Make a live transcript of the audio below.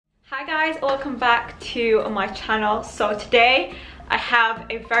Hi guys, welcome back to my channel. So today I have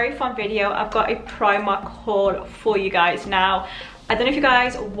a very fun video. I've got a Primark haul for you guys. Now I don't know if you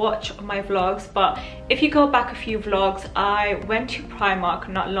guys watch my vlogs, but if you go back a few vlogs, I went to Primark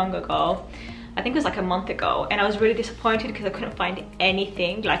not long ago. I think it was like a month ago, and I was really disappointed because I couldn't find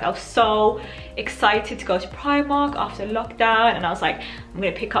anything. Like, I was so excited to go to Primark after lockdown, and I was like, I'm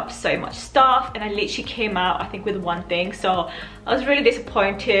gonna pick up so much stuff, and I literally came out I think with one thing. So I was really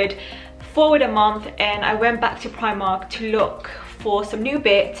disappointed. Forward a month and I went back to Primark to look for some new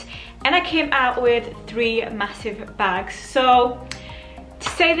bits, and I came out with 3 massive bags. So to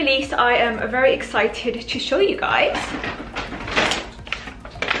say the least, I am very excited to show you guys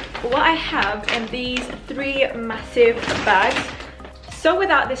what I have in these 3 massive bags. So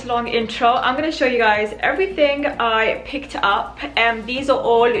without this long intro, I'm going to show you guys everything I picked up. These are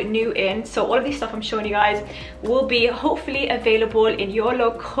all new in, so all of this stuff I'm showing you guys will be hopefully available in your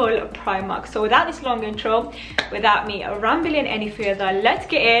local Primark. So without this long intro, without me rambling any further, let's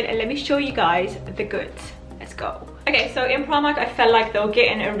get in and let me show you guys the goods. Let's go. Okay, so in Primark I felt like they were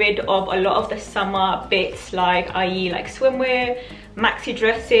getting rid of a lot of the summer bits, like i.e. like swimwear, maxi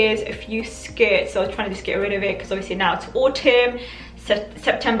dresses, a few skirts. So I was trying to just get rid of it because obviously now it's autumn.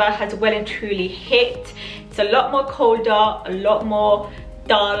 September has well and truly hit. It's a lot more colder, a lot more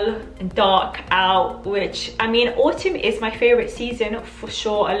dull and dark out, which, I mean, autumn is my favorite season for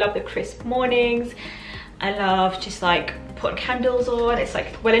sure. I love the crisp mornings. I love just like putting candles on. It's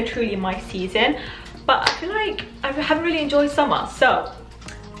like well and truly my season. But I feel like I haven't really enjoyed summer, so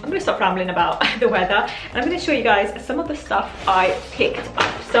I'm gonna stop rambling about the weather, and I'm gonna show you guys some of the stuff I picked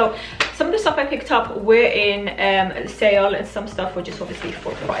up. So some of the stuff I picked up were in sale, and some stuff were just obviously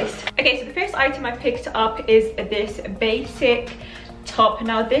full price. Okay, so the first item I picked up is this basic top.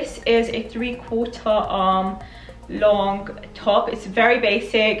 Now this is a 3/4 arm long top. It's very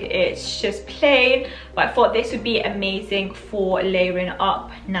basic, it's just plain, but I thought this would be amazing for layering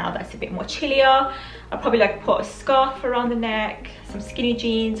up now that's a bit more chillier. I'll probably like put a scarf around the neck, some skinny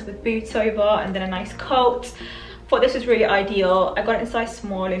jeans with boots over, and then a nice coat. Thought this was really ideal. I got it in size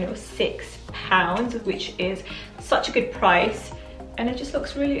small and it was £6, which is such a good price, and it just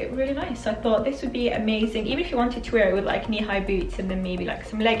looks really nice. So I thought this would be amazing, even if you wanted to wear it with like knee-high boots and then maybe like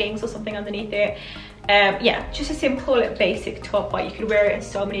some leggings or something underneath it. Yeah, just a simple basic top, but you could wear it in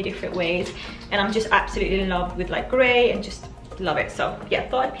so many different ways, and I'm just absolutely in love with like grey and just love it. So yeah,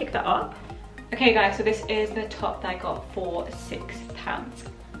 thought I'd pick that up. Okay guys, so this is the top that I got for £6.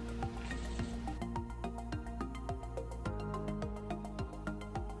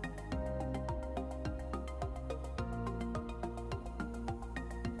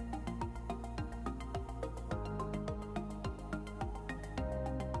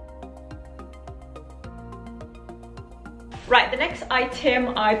 Right, the next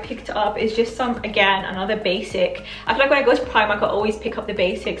item I picked up is just some, again, another basic. I feel like when I go to Primark, I always pick up the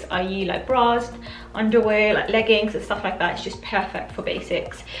basics, i.e. like bras, underwear, like leggings and stuff like that. It's just perfect for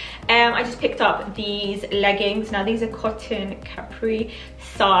basics. I just picked up these leggings. Now these are cotton capri,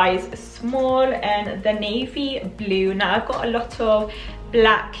 size small, and the navy blue. Now I've got a lot of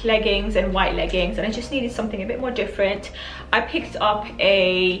black leggings and white leggings, and I just needed something a bit more different. I picked up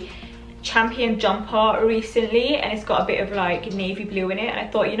a Champion jumper recently, and it's got a bit of like navy blue in it, and I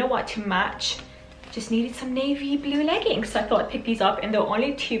thought, you know what, to match, just needed some navy blue leggings. So I thought I'd pick these up, and they're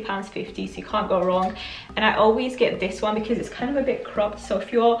only £2.50, so you can't go wrong. And I always get this one because it's kind of a bit cropped, so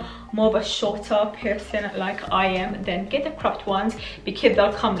if you're more of a shorter person like I am, then get the cropped ones because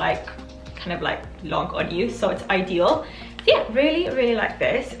they'll come like kind of like long on you, so it's ideal. So yeah, really like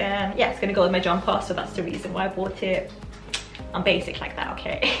this, and yeah, it's gonna go with my jumper, so that's the reason why I bought it. I'm basic like that,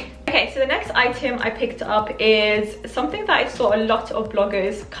 okay? Okay, so the next item I picked up is something that I saw a lot of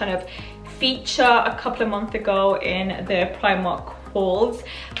bloggers kind of feature a couple of months ago in their Primark hauls.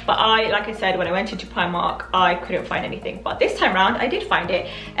 But like I said, when I went into Primark, I couldn't find anything. But this time around, I did find it.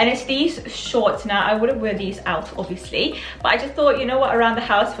 And it's these shorts. Now, I wouldn't wear these out, obviously. But I just thought, you know what, around the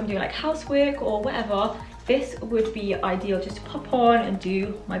house, if I'm doing like housework or whatever, this would be ideal just to pop on and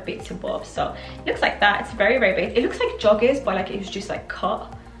do my bits and bobs. So it looks like that. It's very basic. It looks like joggers, but like it was just like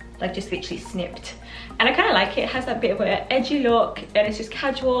cut, like just literally snipped. And I kind of like it. It has that bit of an edgy look, and it's just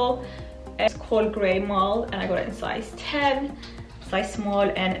casual. It's called Grey Mall, and I got it in size 10, size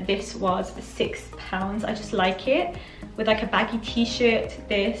small, and this was £6. I just like it with like a baggy t-shirt.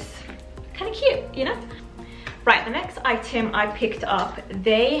 This kind of cute, you know? Right, the next item I picked up,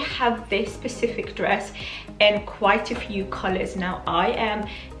 they have this specific dress in quite a few colors. Now I am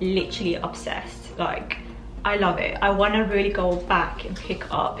literally obsessed. Like, I love it. I want to really go back and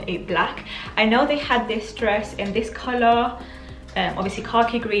pick up a black. I know they had this dress in this color, obviously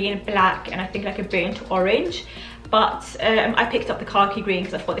khaki green, black, and I think like a burnt orange. But I picked up the khaki green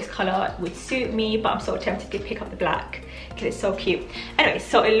because I thought this color would suit me, but I'm so tempted to pick up the black because it's so cute. Anyway,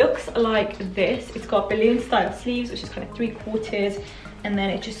 so it looks like this. It's got balloon style sleeves, which is kind of 3/4, and then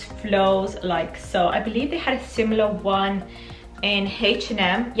it just flows like so. I believe they had a similar one in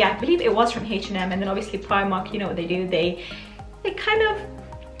H&M. Yeah, I believe it was from H&M, and then obviously Primark, you know what they do, they kind of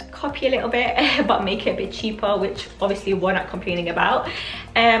copy a little bit but make it a bit cheaper, which obviously we're not complaining about.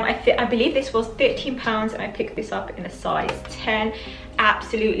 I believe this was £13 and I picked this up in a size 10.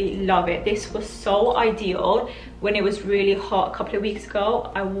 Absolutely love it. This was so ideal when it was really hot a couple of weeks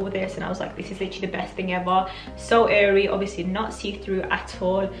ago. I wore this and I was like, this is literally the best thing ever. So airy, obviously not see-through at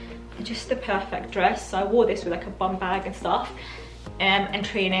all, just the perfect dress. So I wore this with like a bum bag and stuff, and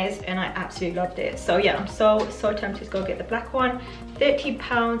trainers, and I absolutely loved it. So yeah, I'm so tempted to go get the black one.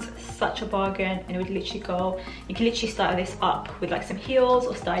 £13, such a bargain, and it would literally go, you can literally style this up with like some heels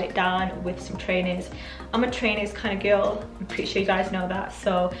or style it down with some trainers. I'm a trainers kind of girl, I'm pretty sure you guys know that,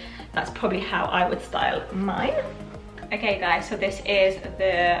 so that's probably how I would style mine. Okay guys, so this is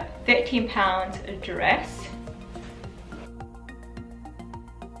the £13 dress.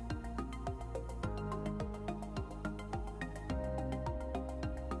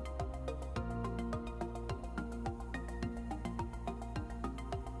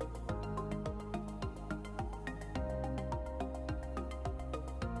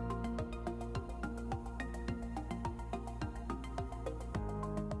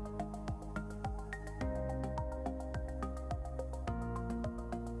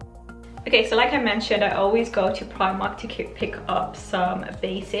 Okay, so like I mentioned, I always go to Primark to pick up some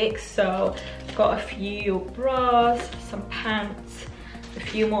basics. So I've got a few bras, some pants, a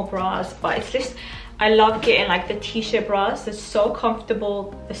few more bras, but it's just, I love getting like the t-shirt bras. They're so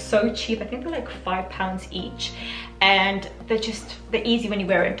comfortable, they're so cheap. I think they're like £5 each, and they're easy when you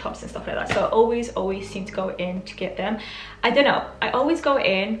wear it in tops and stuff like that. So I always seem to go in to get them. I don't know, I always go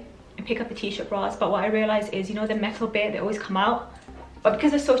in and pick up the t-shirt bras, but what I realize is, you know, the metal bit, they always come out. But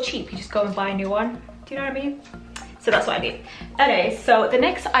because they're so cheap, you just go and buy a new one. Do you know what I mean? So that's what I do. Anyway, so the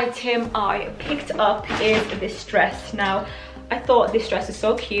next item I picked up is this dress. Now, I thought this dress is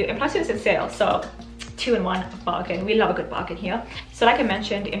so cute, and plus it was in sale, so 2-in-1 bargain. We love a good bargain here. So like I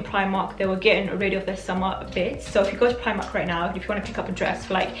mentioned, in Primark, they were getting rid of their summer bits. So if you go to Primark right now, if you want to pick up a dress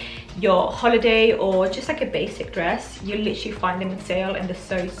for like your holiday or just like a basic dress, you literally find them in sale, and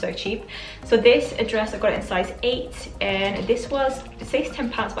they're so cheap. So this dress, I got it in size 8, and this was, it says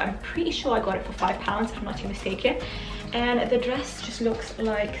 £10, but I'm pretty sure I got it for £5 if I'm not too mistaken. And the dress just looks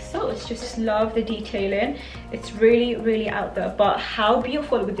like so. It's just love the detailing. It's really out there, but how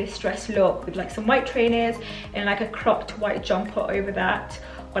beautiful would this dress look with like some white trainers and like a cropped white jumper over that,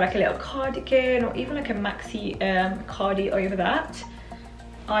 or like a little cardigan, or even like a maxi cardi over that.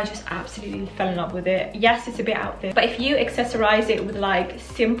 I just absolutely fell in love with it. Yes, it's a bit out there, but if you accessorize it with like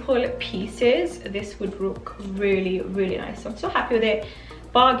simple pieces, this would look really nice. So I'm so happy with it.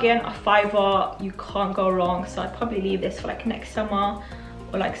 Bargain, a £5, you can't go wrong. So I'd probably leave this for like next summer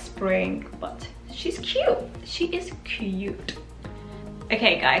or like spring, but she's cute. She is cute.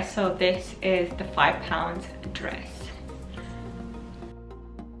 Okay guys, so this is the £5 dress.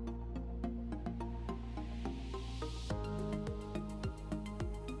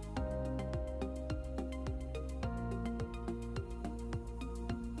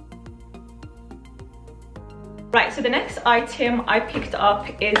 Right, so the next item I picked up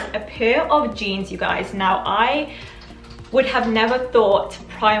is a pair of jeans, you guys. Now, I would have never thought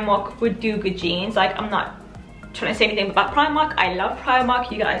Primark would do good jeans. Like, I'm not trying to say anything about Primark. I love Primark,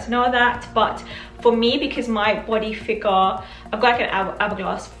 you guys know that. But for me, because my body figure, I've got like an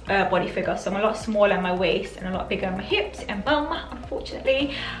hourglass body figure, so I'm a lot smaller in my waist and a lot bigger in my hips and bum,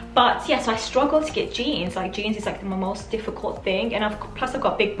 unfortunately. But yeah, so I struggle to get jeans. Like, jeans is like my most difficult thing, and plus I've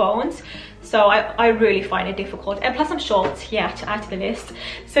got big bones, so I really find it difficult. And plus I'm short, yeah, to add to the list.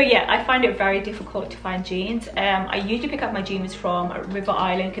 So yeah, I find it very difficult to find jeans. I usually pick up my jeans from River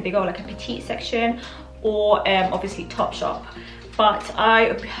Island because they go like a petite section, or obviously Topshop. But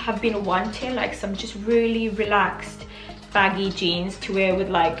I have been wanting like some just really relaxed baggy jeans to wear with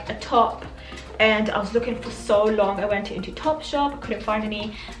like a top, and I was looking for so long. I went into Topshop, couldn't find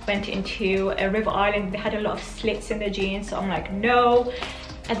any. Went into River Island, they had a lot of slits in their jeans, so I'm like, no.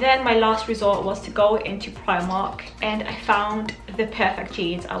 And then my last resort was to go into Primark, and I found the perfect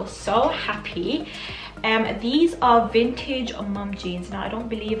jeans. I was so happy. These are vintage mum jeans. Now, I don't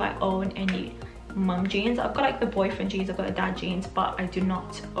believe I own any mum jeans. I've got like the boyfriend jeans, I've got the dad jeans, but I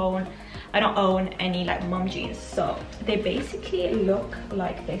don't own any like mum jeans. So they basically look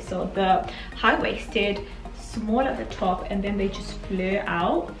like this. So the high-waisted, small at the top and then they just flare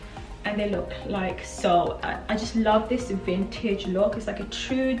out and they look like so. I just love this vintage look. It's like a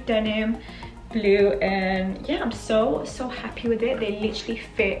true denim blue, and yeah, I'm so happy with it. They literally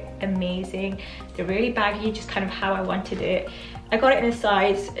fit amazing. They're really baggy, just kind of how I wanted it. I got it in a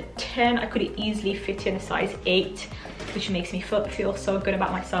size 10. I could easily fit in a size 8, which makes me feel so good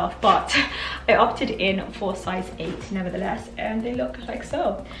about myself, but I opted in for size 8 nevertheless, and they look like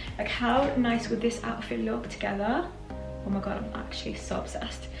so. Like, how nice would this outfit look together? Oh my god, I'm actually so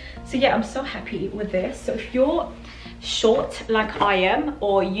obsessed. So yeah, I'm so happy with this. So if you're short like I am,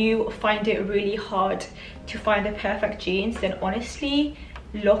 or you find it really hard to find the perfect jeans, then honestly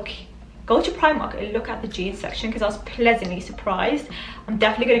go to Primark and look at the jeans section, because I was pleasantly surprised. I'm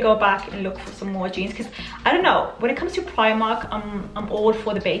definitely gonna go back and look for some more jeans, because I don't know, when it comes to Primark, I'm all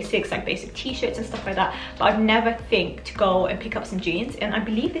for the basics, like basic t-shirts and stuff like that, but I'd never think to go and pick up some jeans. And I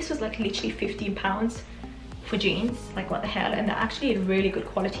believe this was like literally £15 for jeans. Like, what the hell? And they're actually in really good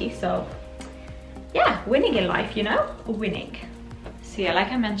quality. So yeah, winning in life, you know, winning. So yeah,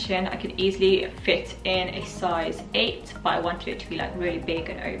 like I mentioned, I could easily fit in a size 8, but I wanted it to be like really big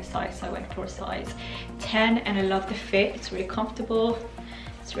and oversized, so I went for a size 10, and I love the fit. It's really comfortable,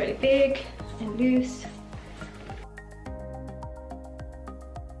 it's really big and loose.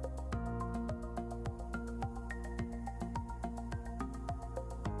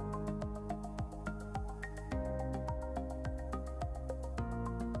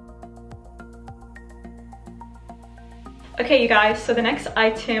 Okay, you guys, so the next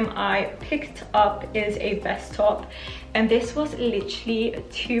item I picked up is a vest top, and this was literally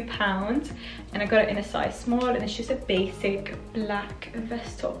 £2, and I got it in a size small, and it's just a basic black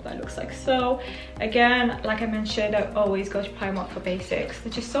vest top that looks like so. Again, like I mentioned, I always go to Primark for basics.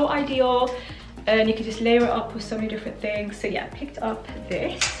 They're just so ideal, and you can just layer it up with so many different things. So yeah, I picked up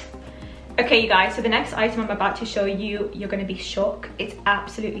this. Okay, you guys, so the next item I'm about to show you, you're going to be shocked. It's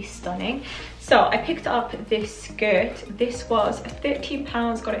absolutely stunning. So I picked up this skirt. This was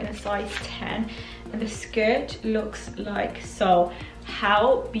 £13, got it in a size 10, and the skirt looks like so.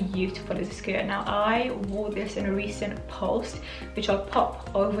 How beautiful is the skirt? Now, I wore this in a recent post, which I'll pop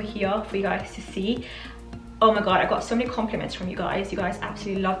over here for you guys to see. Oh my god, I got so many compliments from you guys. You guys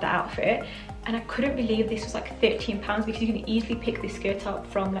absolutely loved the outfit, and I couldn't believe this was like £13, because you can easily pick this skirt up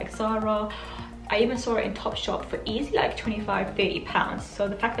from like Zara. I even saw it in Topshop for easily like £25–30. So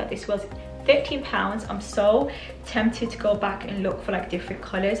the fact that this was £13, I'm so tempted to go back and look for like different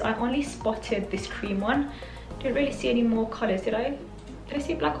colors. I only spotted this cream one. Didn't really see any more colors, did I? Did I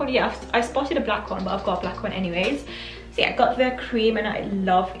see a black one? Yeah, I spotted a black one, but I've got a black one anyways. So yeah, I got the cream and I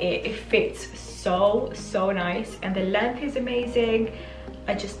love it. It fits so nice, and the length is amazing.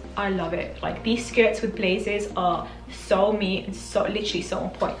 I love it. Like, these skirts with blazers are so me, and so literally so on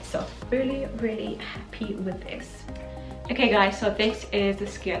point. So really happy with this. Okay guys, so this is the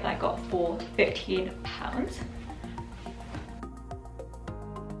skirt that I got for £13.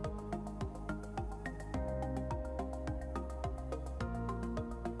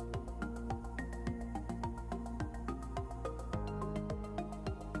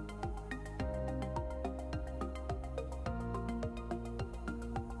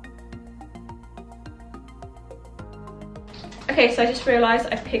 Okay, so I just realized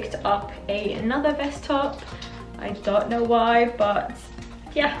I picked up another vest top. I don't know why, but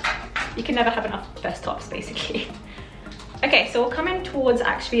yeah, you can never have enough vest tops basically. Okay, so we're coming towards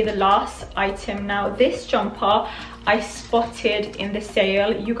actually the last item now. This jumper I spotted in the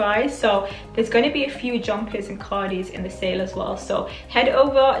sale, you guys. So there's going to be a few jumpers and cardies in the sale as well. So head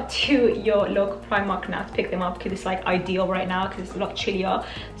over to your local Primark now to pick them up, because it's like ideal right now because it's a lot chillier.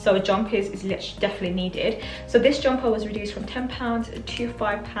 So jumpers is definitely needed. So this jumper was reduced from £10 to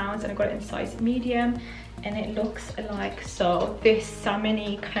 £5, and I got it in size medium. And it looks like so. This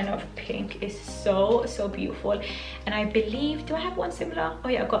salmon-y kind of pink is so beautiful, and I believe, do I have one similar? Oh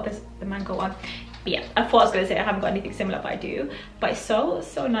yeah, I've got the mango one. But yeah, I thought I was gonna say I haven't got anything similar, but I do. But it's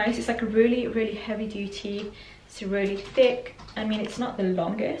so nice. It's like a really heavy duty. It's really thick. I mean, it's not the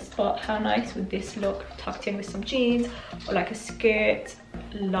longest, but how nice would this look tucked in with some jeans or like a skirt?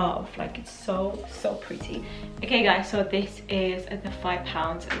 Love, like, it's so pretty. Okay guys, so this is the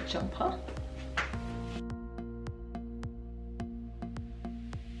 £5 jumper.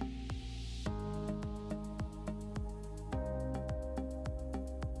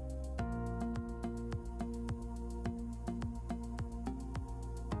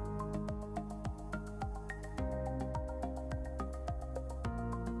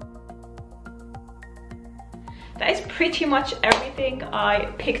 that is pretty much everything I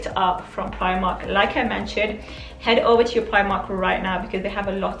picked up from Primark. Like I mentioned, head over to your Primark right now because they have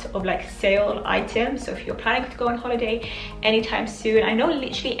a lot of like sale items. So if you're planning to go on holiday anytime soon, I know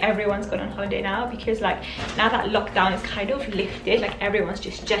literally everyone's going on holiday now because like now that lockdown is kind of lifted, like everyone's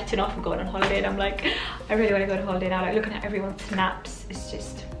just jetting off and going on holiday, and I'm like, I really want to go on holiday now. Like looking at everyone's snaps,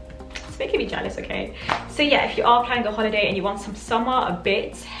 it's making me jealous. Okay, so yeah, if you are planning a holiday and you want some summer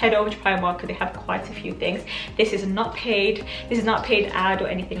bits, head over to Primark because they have quite a few things. This is not paid ad or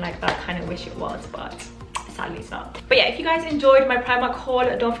anything like that. Kind of wish it was, but sadly it's not. But yeah, if you guys enjoyed my Primark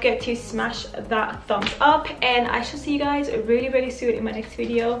haul, don't forget to smash that thumbs up, and I shall see you guys really soon in my next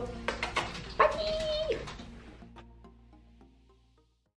video.